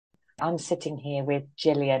I'm sitting here with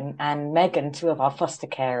Gillian and Megan, two of our foster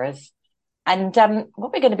carers. And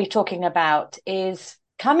what we're going to be talking about is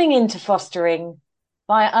coming into fostering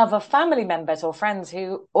by other family members or friends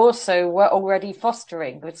who also were already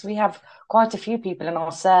fostering. Because we have quite a few people in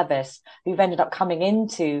our service who've ended up coming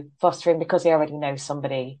into fostering because they already know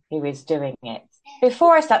somebody who is doing it.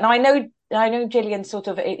 Before I start, now I know Gillian's sort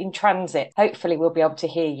of in transit. Hopefully we'll be able to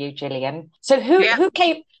hear you, Gillian. So who Yeah. who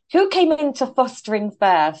came into fostering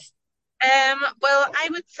first? Well, I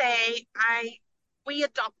would say I we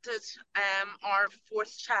adopted our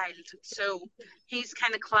fourth child, so he's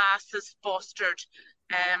kind of classed as fostered.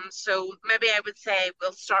 So maybe I would say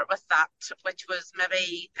we'll start with that, which was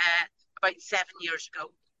maybe about 7 years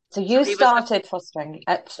ago. So So you he was the started fostering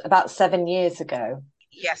at about 7 years ago.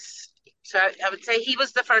 yes. So I would say he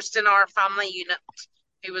was the first in our family unit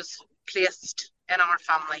who was placed in our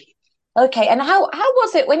family. Okay, and how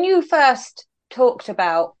was it when you first talked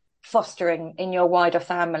about fostering in your wider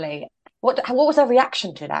family? What was their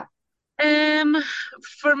reaction to that? Um,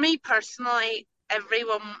 for me personally,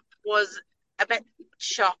 everyone was a bit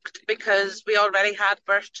shocked because we already had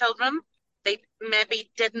birth children. They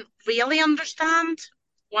maybe didn't really understand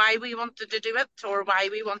why we wanted to do it or why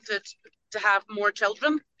we wanted to have more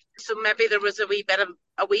children. So maybe there was a wee bit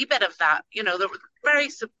of that. They were very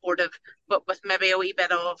supportive, but with maybe a wee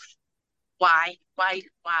bit of why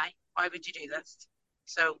would you do this?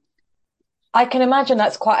 So I can imagine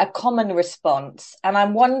that's quite a common response, and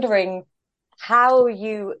I'm wondering how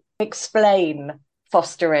you explain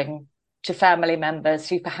fostering to family members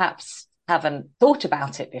who perhaps haven't thought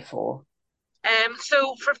about it before.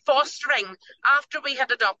 So for fostering, after we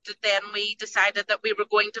had adopted, then we decided that we were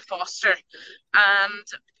going to foster. And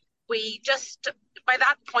we just, by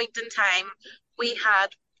that point in time, we had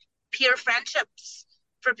peer friendships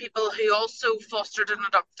for people who also fostered and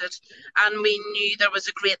adopted. And we knew there was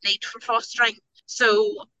a great need for fostering.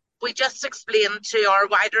 So we just explained to our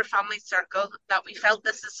wider family circle that we felt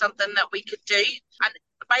this is something that we could do. And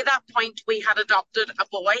by that point, we had adopted a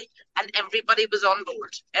boy, and everybody was on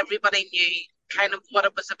board. Everybody knew kind of what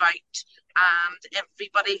it was about, and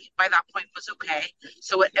everybody by that point was okay.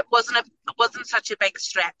 So it wasn't such a big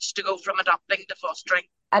stretch to go from adopting to fostering.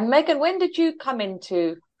 And Megan, when did you come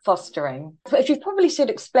into fostering? If you probably should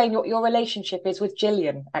explain what your relationship is with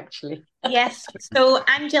Gillian, actually. Yes, so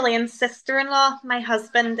I'm Gillian's sister-in-law. My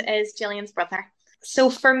husband is Gillian's brother. So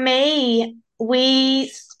for me, we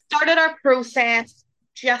started our process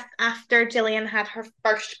just after Gillian had her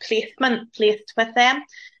first placement placed with them.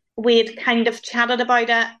 We'd kind of chatted about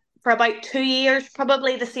it for about 2 years,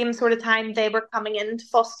 probably the same sort of time they were coming into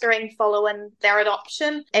fostering following their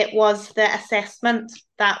adoption. It was the assessment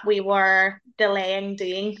that we were delaying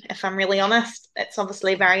doing, if I'm really honest. It's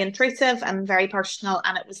obviously very intrusive and very personal,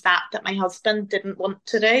 and it was that my husband didn't want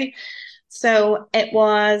to do. So it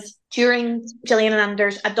was during Gillian and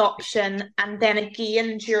Anders' adoption, and then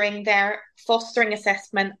again during their fostering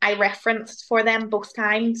assessment, I referenced for them both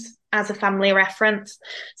times as a family reference.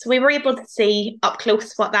 So we were able to see up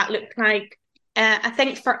close what that looked like. I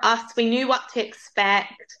think for us, we knew what to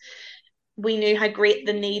expect. We knew how great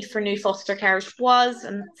the need for new foster carers was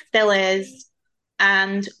and still is.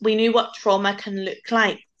 And we knew what trauma can look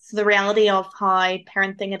like. So the reality of how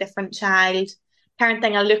parenting a different child,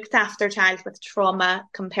 parenting a looked after child with trauma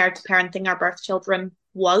compared to parenting our birth children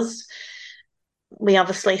was. We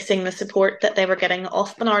obviously seen the support that they were getting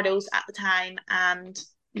off Bernardo's at the time, and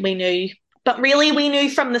we knew, but really we knew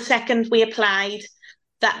from the second we applied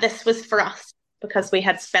that this was for us because we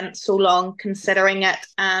had spent so long considering it,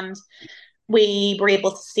 and we were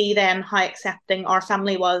able to see then how accepting our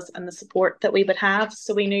family was and the support that we would have.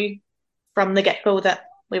 So we knew from the get-go that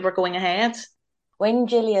we were going ahead. When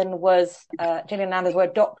Gillian and Anders were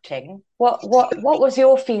adopting, what was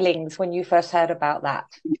your feelings when you first heard about that?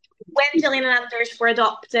 When Gillian and Anders were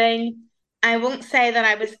adopting, I won't say that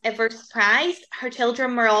I was ever surprised. Her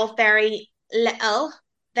children were all very little.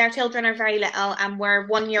 Their children are very little and we're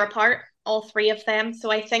 1 year apart, all three of them.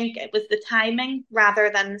 So I think it was the timing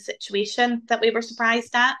rather than the situation that we were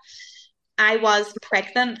surprised at. I was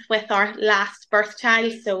pregnant with our last birth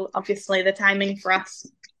child, so obviously the timing for us,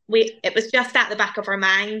 it was just at the back of our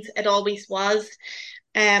mind. It always was.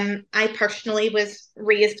 I personally was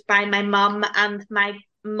raised by my mum and my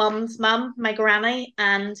mum's mum, my granny,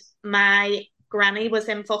 and my granny was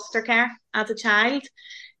in foster care as a child.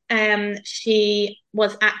 She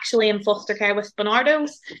was actually in foster care with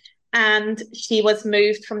Bernardo's, and she was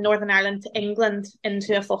moved from Northern Ireland to England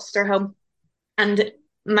into a foster home. And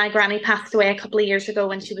my granny passed away a couple of years ago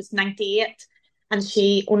when she was 98, and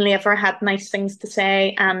she only ever had nice things to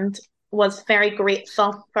say and was very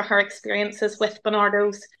grateful for her experiences with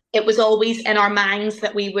Bernardo's. it was always in our minds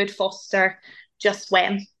that we would foster just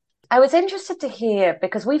when. I was interested to hear,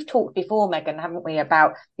 because we've talked before, Megan, haven't we,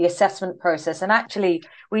 about the assessment process. And actually,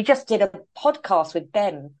 we just did a podcast with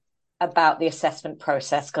Ben about the assessment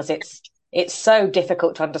process because it's so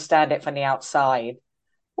difficult to understand it from the outside.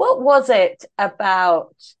 What was it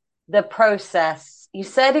about the process? You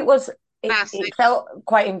said it felt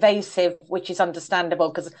quite invasive, which is understandable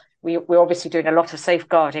because we're obviously doing a lot of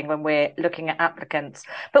safeguarding when we're looking at applicants.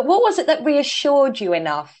 But what was it that reassured you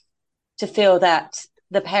enough to feel that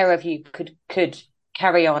the pair of you could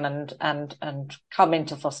carry on and come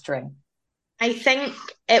into fostering? I think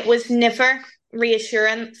it was never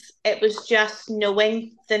reassurance. It was just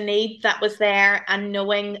knowing the need that was there and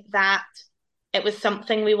knowing that it was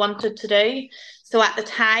something we wanted to do. So at the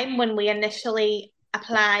time when we initially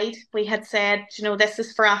applied, we had said, you know, this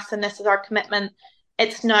is for us and this is our commitment.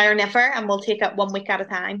 It's now or never, and we'll take it 1 week at a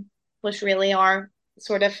time, was really our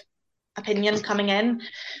sort of opinion coming in.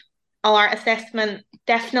 Our assessment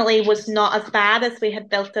definitely was not as bad as we had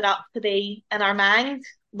built it up to be in our mind.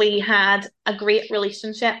 We had a great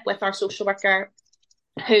relationship with our social worker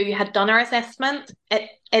who had done our assessment. It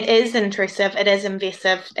is intrusive, it is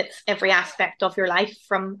invasive, it's every aspect of your life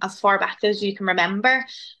from as far back as you can remember.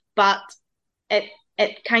 But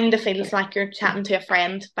it kind of feels like you're chatting to a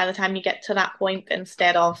friend by the time you get to that point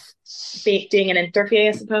instead of doing an interview,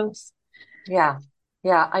 I suppose. Yeah,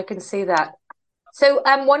 I can see that. So,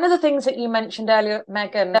 one of the things that you mentioned earlier,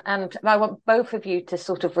 Megan, and I want both of you to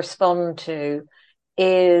sort of respond to,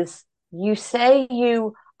 is you say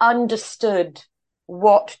you understood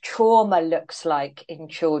what trauma looks like in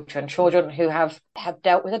children who have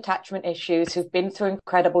dealt with attachment issues, who've been through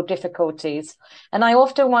incredible difficulties. And I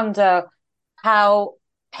often wonder how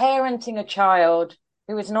parenting a child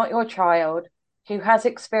who is not your child, who has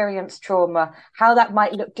experienced trauma, how that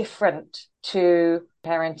might look different to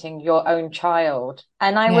parenting your own child.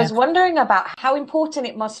 And I was wondering about how important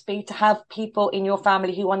it must be to have people in your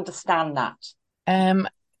family who understand that.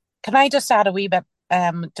 Can I just add a wee bit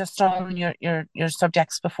just on your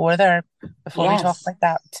subjects before we talk Yes. about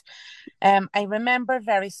that? I remember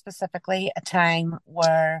very specifically a time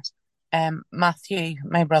where Matthew,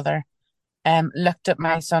 my brother, looked at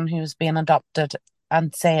my son who was being adopted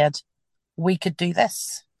and said, we could do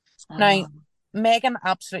this. Now, Megan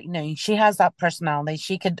absolutely knew she has that personality.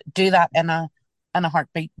 She could do that in a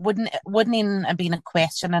heartbeat. Wouldn't even have been a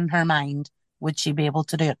question in her mind, would she be able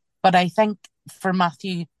to do it? But I think for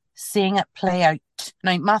Matthew, seeing it play out.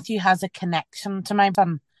 Now, Matthew has a connection to my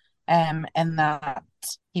son, in that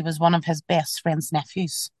he was one of his best friend's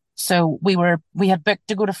nephews. So we had booked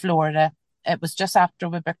to go to Florida. It was just after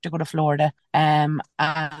we booked to go to Florida. And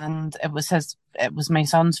it was my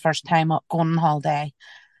son's first time up going on holiday.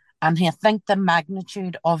 And I think the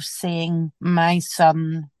magnitude of seeing my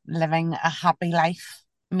son living a happy life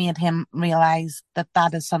made him realize that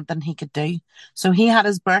that is something he could do. So he had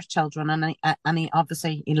his birth children, and he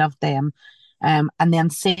obviously he loved them. And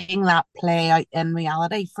then seeing that play out in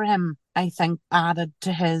reality for him, I think added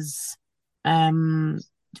to his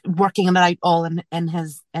working it out all in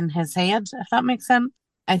his head, if that makes sense.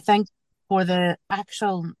 I think for the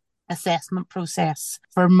actual assessment process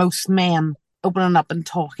for most men, opening up and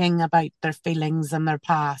talking about their feelings and their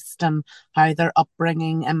past and how their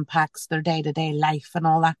upbringing impacts their day-to-day life and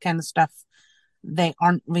all that kind of stuff, they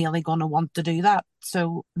aren't really going to want to do that.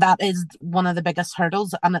 So that is one of the biggest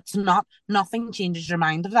hurdles, and nothing changes your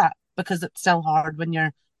mind of that, because it's still hard when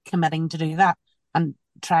you're committing to do that and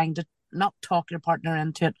trying to not talk your partner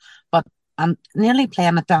into it, but and nearly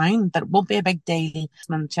playing it down that it won't be a big deal.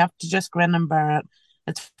 You have to just grin and bear it.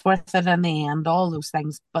 It's worth it in the end, all those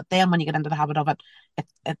things. But then when you get into the habit of it,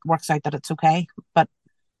 it works out that it's okay. But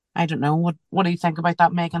I don't know. What do you think about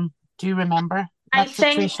that, Megan? Do you remember that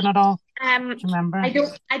situation at all? Do you remember?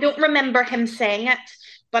 I don't remember him saying it,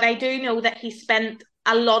 but I do know that he spent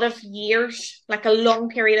a lot of years, like a long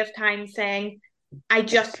period of time, saying, I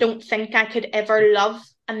just don't think I could ever love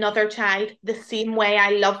another child the same way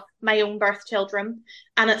I love my own birth children.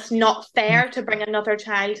 And it's not fair to bring another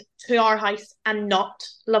child to our house and not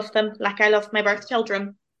love them like I love my birth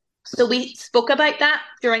children. So we spoke about that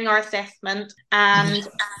during our assessment, and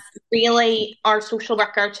really our social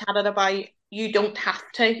worker chatted about, you don't have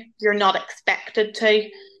to, you're not expected to,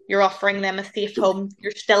 you're offering them a safe home,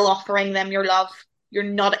 you're still offering them your love. You're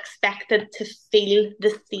not expected to feel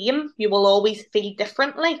the same. You will always feel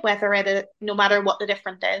differently, no matter what the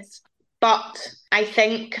difference is. But I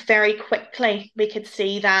think very quickly we could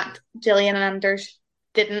see that Gillian and Anders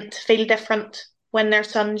didn't feel different when their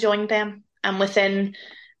son joined them. And within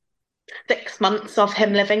 6 months of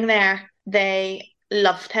him living there, they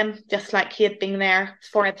loved him just like he had been there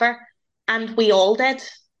forever. And we all did.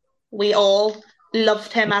 We all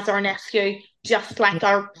loved him as our nephew, just like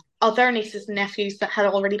our other nieces and nephews that had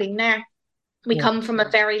already been there. We Yeah. come from a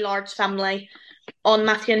very large family. On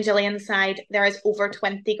Matthew and Gillian's side, there is over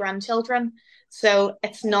 20 grandchildren. So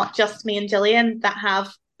it's not just me and Gillian that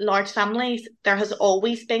have large families. There has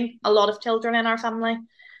always been a lot of children in our family.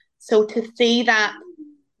 So to see that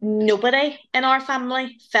nobody in our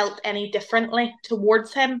family felt any differently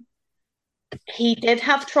towards him, he did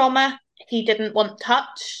have trauma. He didn't want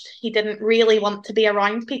touched. He didn't really want to be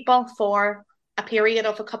around people for a period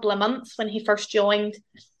of a couple of months when he first joined.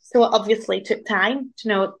 So it obviously took time.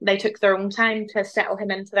 They took their own time to settle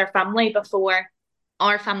him into their family before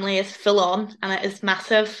our family is full on, and it is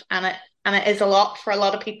massive, and it is a lot for a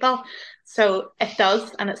lot of people. So it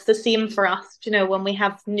does, and it's the same for us. When we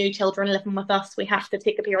have new children living with us, we have to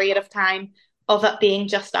take a period of time of it being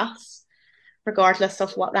just us, regardless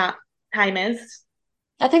of what that time is.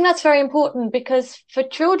 I think that's very important because for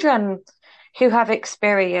children who have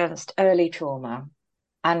experienced early trauma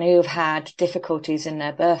and who've had difficulties in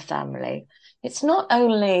their birth family, it's not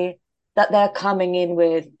only that they're coming in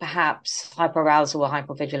with perhaps hyperarousal or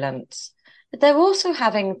hypervigilance, but they're also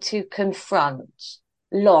having to confront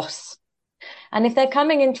loss. And if they're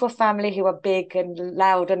coming into a family who are big and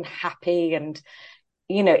loud and happy, and,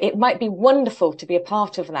 it might be wonderful to be a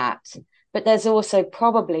part of that, but there's also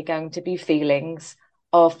probably going to be feelings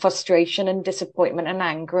of frustration and disappointment and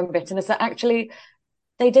anger and bitterness that actually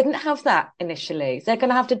they didn't have that initially. They're going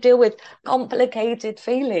to have to deal with complicated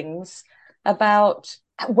feelings about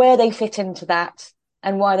where they fit into that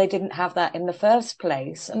and why they didn't have that in the first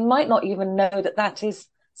place, and might not even know that that is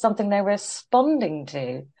something they're responding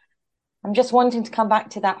to. I'm just wanting to come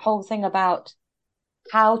back to that whole thing about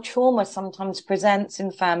how trauma sometimes presents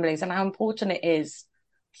in families and how important it is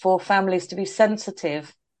for families to be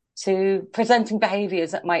sensitive to presenting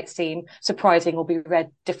behaviours that might seem surprising or be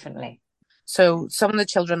read differently. So some of the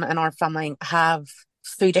children in our family have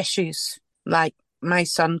food issues. Like my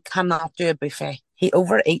son cannot do a buffet. He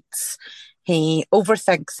overeats. He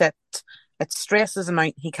overthinks it. It stresses him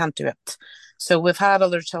out. He can't do it. So we've had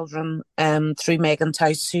other children through Megan's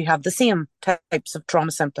house who have the same types of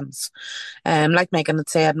trauma symptoms. Like Megan had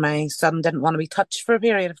said, my son didn't want to be touched for a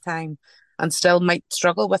period of time and still might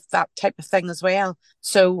struggle with that type of thing as well.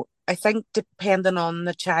 So I think depending on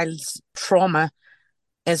the child's trauma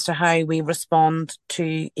as to how we respond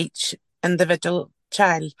to each individual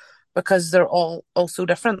child, because they're all also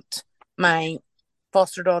different. My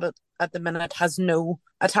foster daughter at the minute has no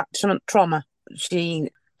attachment trauma. She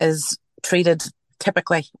is treated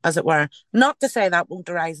typically, as it were. Not to say that won't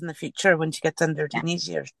arise in the future when she gets into her teenage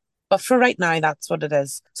years. But for right now, that's what it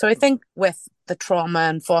is. So I think with the trauma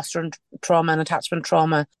and fostering trauma and attachment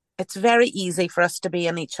trauma, it's very easy for us to be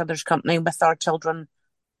in each other's company with our children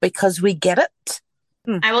because we get it.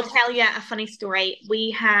 I will tell you a funny story.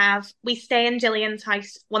 We stay in Gillian's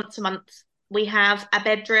house once a month. We have a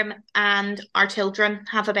bedroom and our children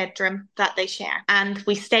have a bedroom that they share. And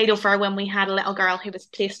we stayed over when we had a little girl who was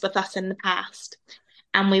placed with us in the past.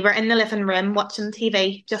 And we were in the living room watching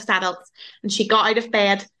TV, just adults. And she got out of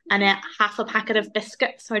bed and ate half a packet of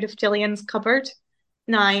biscuits out of Gillian's cupboard.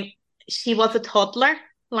 Now, she was a toddler,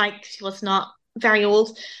 like she was not very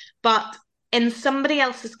old, but in somebody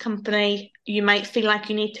else's company, you might feel like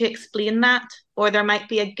you need to explain that, or there might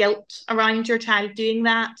be a guilt around your child doing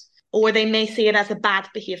that, or they may see it as a bad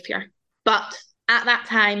behaviour. But at that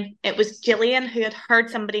time, it was Gillian who had heard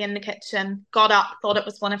somebody in the kitchen, got up, thought it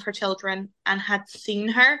was one of her children, and had seen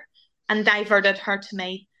her and diverted her to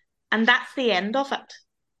me. And that's the end of it.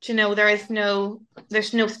 There's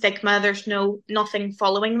no stigma, there's nothing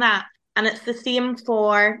following that. And it's the same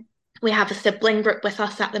for, we have a sibling group with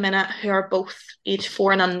us at the minute who are both age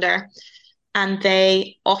 4 and under. And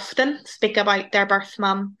they often speak about their birth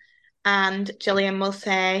mum. And Gillian will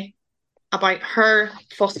say about her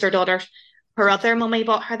foster daughter, her other mummy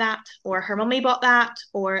bought her that, or her mummy bought that,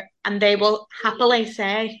 and they will happily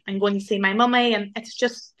say, I'm going to see my mummy. And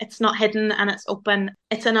it's not hidden and it's open.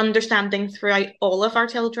 It's an understanding throughout all of our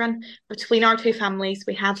children. Between our two families,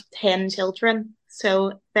 we have 10 children.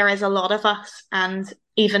 So there is a lot of us, and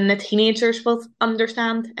even the teenagers will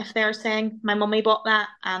understand if they're saying, my mummy bought that,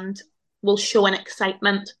 and will show an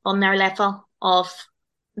excitement on their level of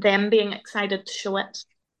them being excited to show it.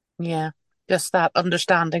 Yeah, just that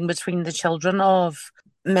understanding between the children of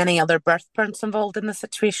many other birth parents involved in the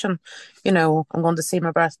situation. I'm going to see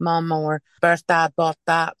my birth mum, or birth dad bought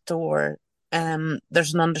that, or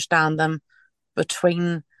there's an understanding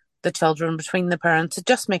between the children, between the parents. It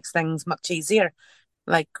just makes things much easier.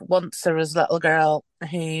 Like once there was a little girl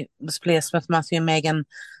who was placed with Matthew and Megan,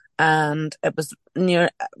 and it was near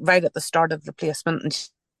right at the start of the placement, and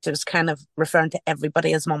she was kind of referring to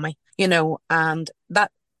everybody as mummy, and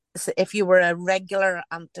that if you were a regular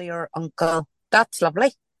auntie or uncle, that's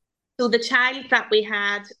lovely. So the child that we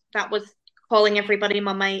had that was calling everybody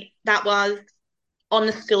mummy, that was on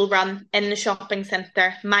the school run, in the shopping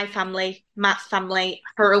centre, my family, Matt's family,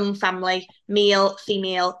 her own family, male,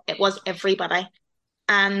 female, it was everybody.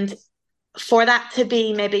 And for that to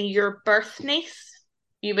be maybe your birth niece,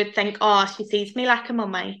 you would think, oh, she sees me like a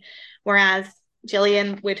mummy. Whereas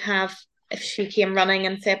Gillian would have, if she came running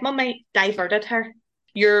and said mummy, diverted her.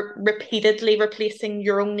 You're repeatedly replacing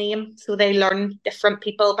your own name. So they learn different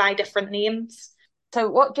people by different names. So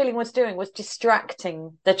what Gillian was doing was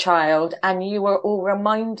distracting the child, and you were all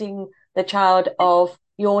reminding the child of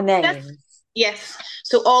your names. Yes.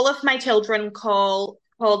 So all of my children call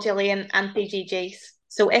Gillian Auntie Gigi's.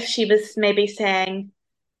 So if she was maybe saying,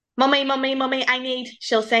 mummy, mummy, mummy,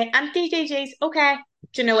 she'll say, Auntie Gigi's, okay.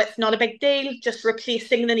 Do you know, it's not a big deal, just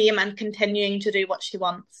replacing the name and continuing to do what she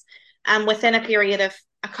wants. And within a period of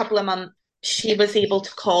a couple of months, she was able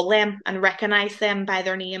to call them and recognise them by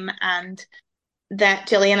their name, and that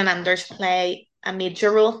Gillian and Anders play a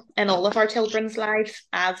major role in all of our children's lives,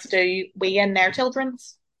 as do we in their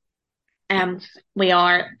children's. We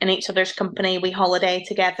are in each other's company. We holiday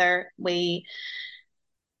together.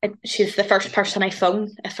 She's the first person I phone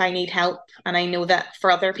if I need help, and I know that for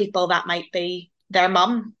other people that might be their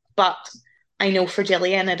mum, but I know for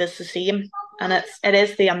Gillian it is the same, and it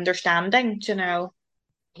is the understanding, you know.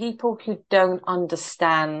 People who don't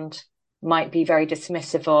understand might be very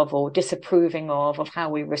dismissive of or disapproving of how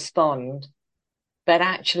we respond. But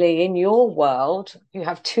actually, in your world, you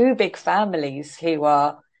have two big families who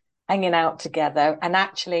are hanging out together. And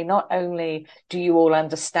actually, not only do you all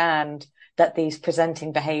understand that these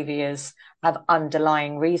presenting behaviors have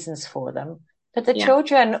underlying reasons for them, but the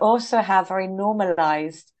children also have very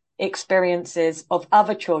normalized experiences of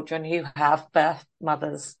other children who have birth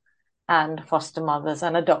mothers and foster mothers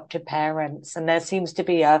and adopted parents. And there seems to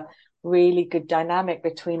be a really good dynamic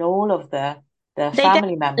between all of the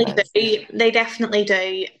family members. They definitely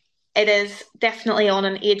do. It is definitely on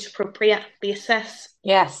an age appropriate basis.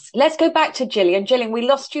 Yes. Let's go back to Gillian. Gillian, we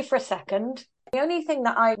lost you for a second. The only thing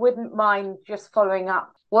that I wouldn't mind just following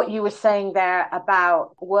up what you were saying there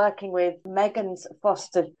about working with Megan's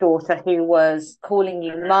foster daughter who was calling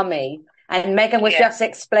you mummy. And Megan was just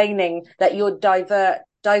explaining that you'd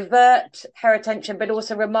divert her attention, but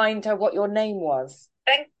also remind her what your name was.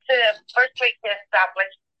 I think firstly to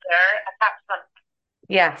establish their attachment.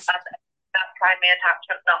 Yes. And that primary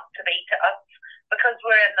attachment not to be to us, because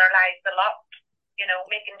we're in their lives a lot,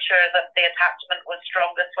 making sure that the attachment was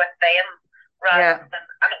strongest with them rather than,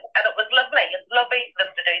 and it was lovely. It's lovely for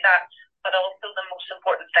them to do that, but also the most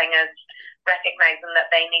important thing is recognising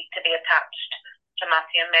that they need to be attached to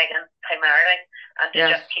Matthew and Megan primarily, and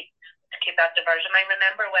to just keep that diversion. I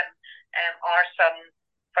remember when our son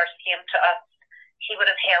first came to us, he would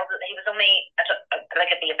have held it. He was only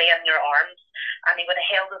like a baby in your arms, and he would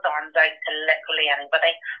have held his arms out to literally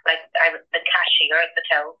anybody, like I was the cashier at the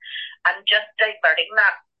till, and just diverting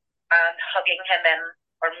that and hugging him in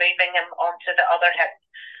or moving him onto the other hip.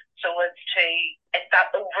 So it's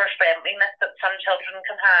that over friendliness that some children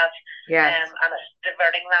can have, and it's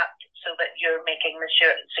diverting that so that you're making the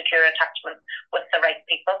secure attachment with the right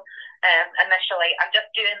people initially, and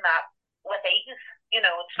just doing that with ease.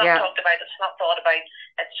 It's not talked about, it's not thought about,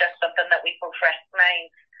 it's just something that we both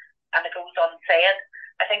recognise, and it goes unsaid.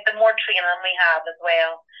 I think the more training we have as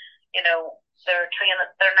well,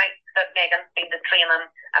 they're nights that Megan's been to training,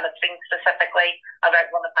 and it's been specifically about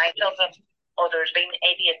one of my children, or there's been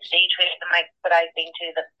ADHD training nights that I've been to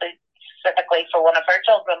that's specifically for one of her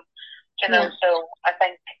children, so I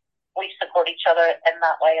think we support each other in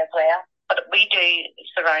that way as well. But we do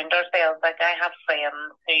surround ourselves, like I have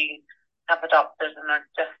friends who have adopted and are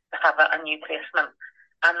just have a new placement,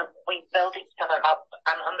 and we build each other up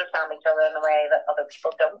and understand each other in a way that other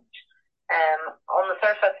people don't. On the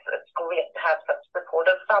surface, it's great to have such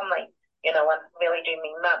supportive family, and really do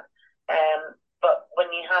mean that. But when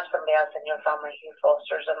you have somebody else in your family who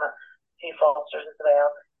fosters as well,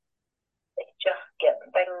 they just get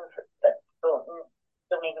things that don't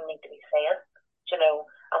even need to be said,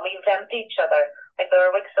 and we vent to each other. Like there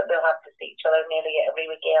are weeks that we'll have to see each other nearly every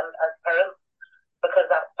weekend as parents, because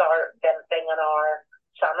that's our venting and our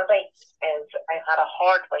sanity. Is I had a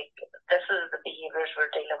hard week. This is the behaviours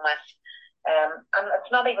we're dealing with, and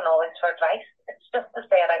it's not even always for advice. It's just to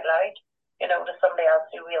say it out loud, to somebody else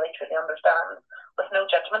who really truly understands, with no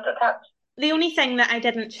judgment attached. The only thing that I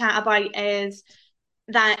didn't chat about is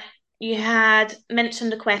that you had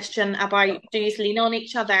mentioned a question about do you lean on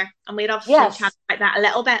each other, and we'd obviously chat Yes. about that a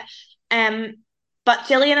little bit. Um, but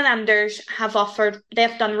Gillian and Anders have offered,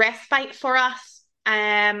 they've done respite for us.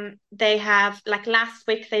 They have, like last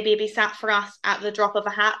week, they babysat for us at the drop of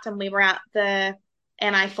a hat, and we were at the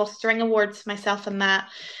NI Fostering Awards, myself and Matt,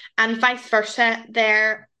 and vice versa.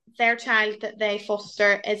 Their child that they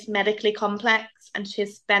foster is medically complex, and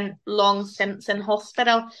she's spent long stints in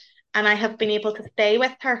hospital. And I have been able to stay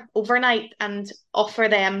with her overnight and offer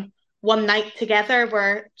them one night together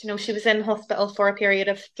where, she was in hospital for a period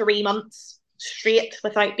of 3 months straight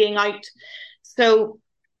without being out. So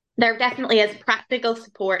there definitely is practical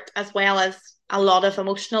support as well as a lot of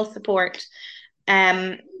emotional support.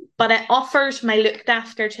 Um, but it offers my looked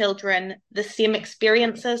after children the same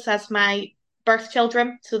experiences as my birth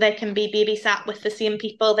children. So they can be babysat with the same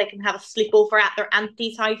people, they can have a sleepover at their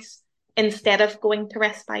auntie's house instead of going to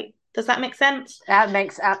respite. Does that make sense? That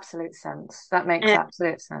makes absolute sense. That makes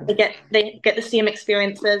absolute sense. They get the same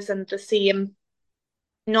experiences and the same,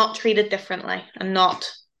 not treated differently, and not,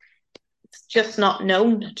 it's just not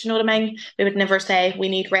known. Do you know what I mean? We would never say we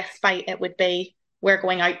need respite. It would be we're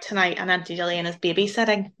going out tonight and Auntie Gillian is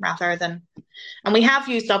babysitting rather than, and we have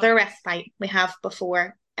used other respite, we have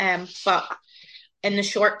before, but in the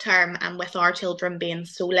short term and with our children being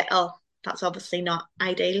so little, that's obviously not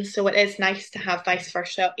ideal. So it is nice to have vice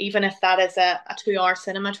versa, even if that is a 2 hour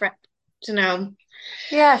cinema trip, you know.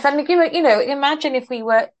 Yes, and imagine if we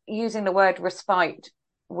were using the word respite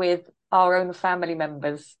with our own family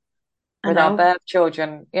members, I with our know. birth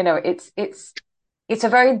children. It's a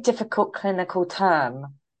very difficult clinical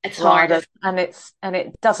term, It's hard. and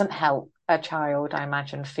it doesn't help a child, I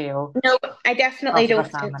imagine, feel No, I definitely part of a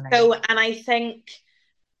don't think family. so. And I think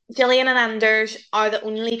Gillian and Anders are the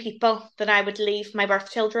only people that I would leave my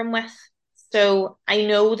birth children with. So I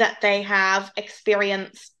know that they have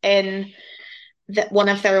experience in that one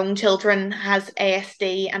of their own children has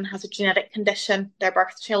ASD and has a genetic condition, their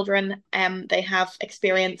birth children. They have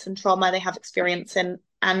experience in trauma, they have experience in,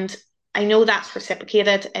 and I know that's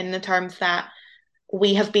reciprocated in the terms that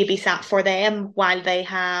we have babysat for them while they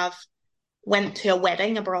have went to a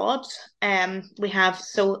wedding abroad. We have,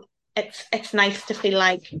 so it's nice to feel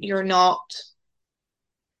like you're not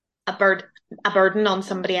a bird a burden on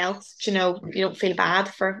somebody else. You don't feel bad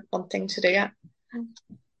for wanting to do it.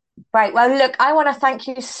 Right. Well, look, I want to thank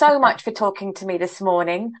you so much for talking to me this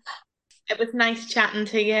morning. It was nice chatting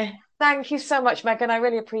to you. Thank you so much, Megan. I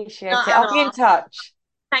really appreciate Not it. at I'll be in all. touch.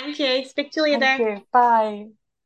 Thank you. Speak to you Thank later. you. Bye.